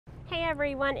Hi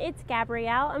everyone, it's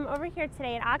Gabrielle. I'm over here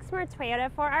today at Oxmoor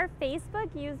Toyota for our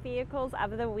Facebook Used Vehicles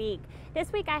of the Week.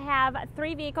 This week I have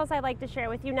 3 vehicles I'd like to share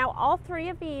with you. Now all 3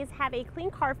 of these have a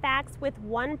clean Carfax with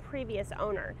 1 previous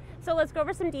owner. So let's go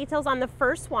over some details on the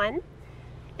first one.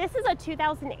 This is a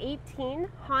 2018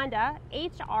 Honda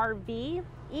HR-V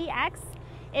EX.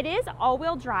 It is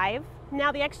all-wheel drive.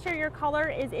 Now the exterior color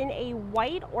is in a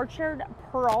white orchard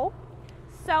pearl.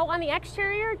 So on the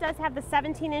exterior, it does have the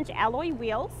 17-inch alloy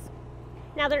wheels.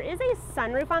 Now there is a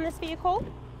sunroof on this vehicle.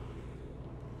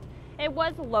 It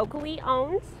was locally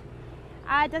owned.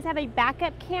 It does have a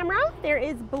backup camera. There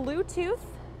is Bluetooth.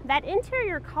 That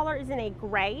interior color is in a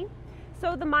gray.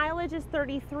 So the mileage is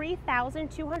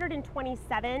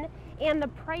 33,227 and the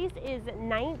price is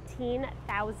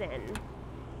 $19,000.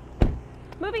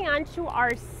 Moving on to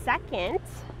our second.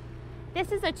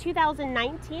 This is a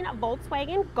 2019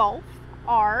 Volkswagen Golf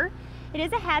R. It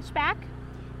is a hatchback.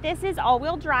 This is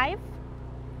all-wheel drive.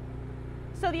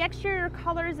 So the exterior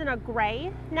color is in a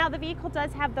gray. Now the vehicle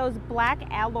does have those black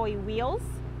alloy wheels.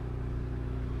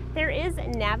 There is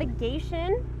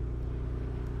navigation.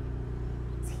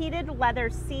 It's heated leather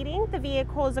seating. The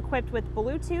vehicle is equipped with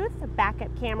Bluetooth, a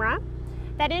backup camera.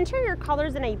 That interior color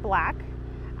is in a black.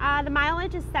 The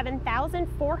mileage is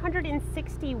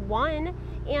 7,461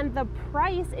 and the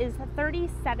price is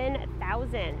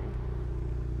 $37,000.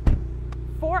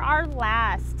 For our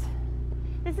last,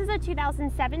 this is a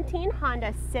 2017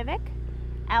 Honda Civic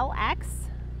LX.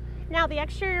 Now the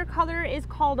exterior color is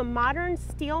called a modern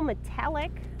steel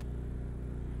metallic.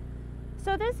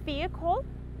 So this vehicle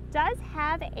does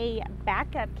have a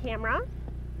backup camera.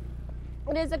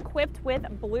 It is equipped with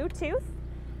Bluetooth.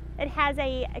 It has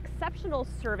a exceptional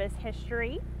service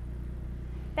history.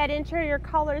 That interior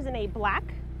color is in a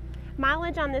black.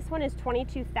 Mileage on this one is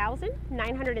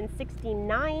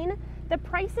 22,969. The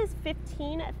price is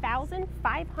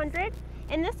 $15,500,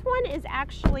 and this one is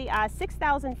actually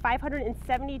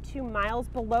 6,572 miles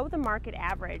below the market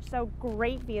average. So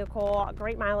great vehicle,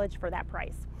 great mileage for that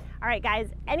price. All right,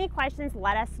 guys, any questions,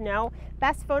 let us know.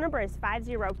 Best phone number is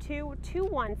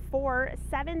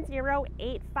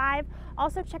 502-214-7085.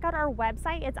 Also, check out our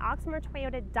website. It's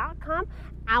oxmoortoyota.com.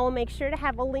 I will make sure to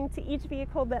have a link to each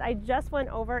vehicle that I just went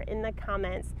over in the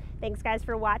comments. Thanks, guys,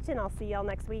 for watching. I'll see y'all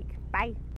next week. Bye.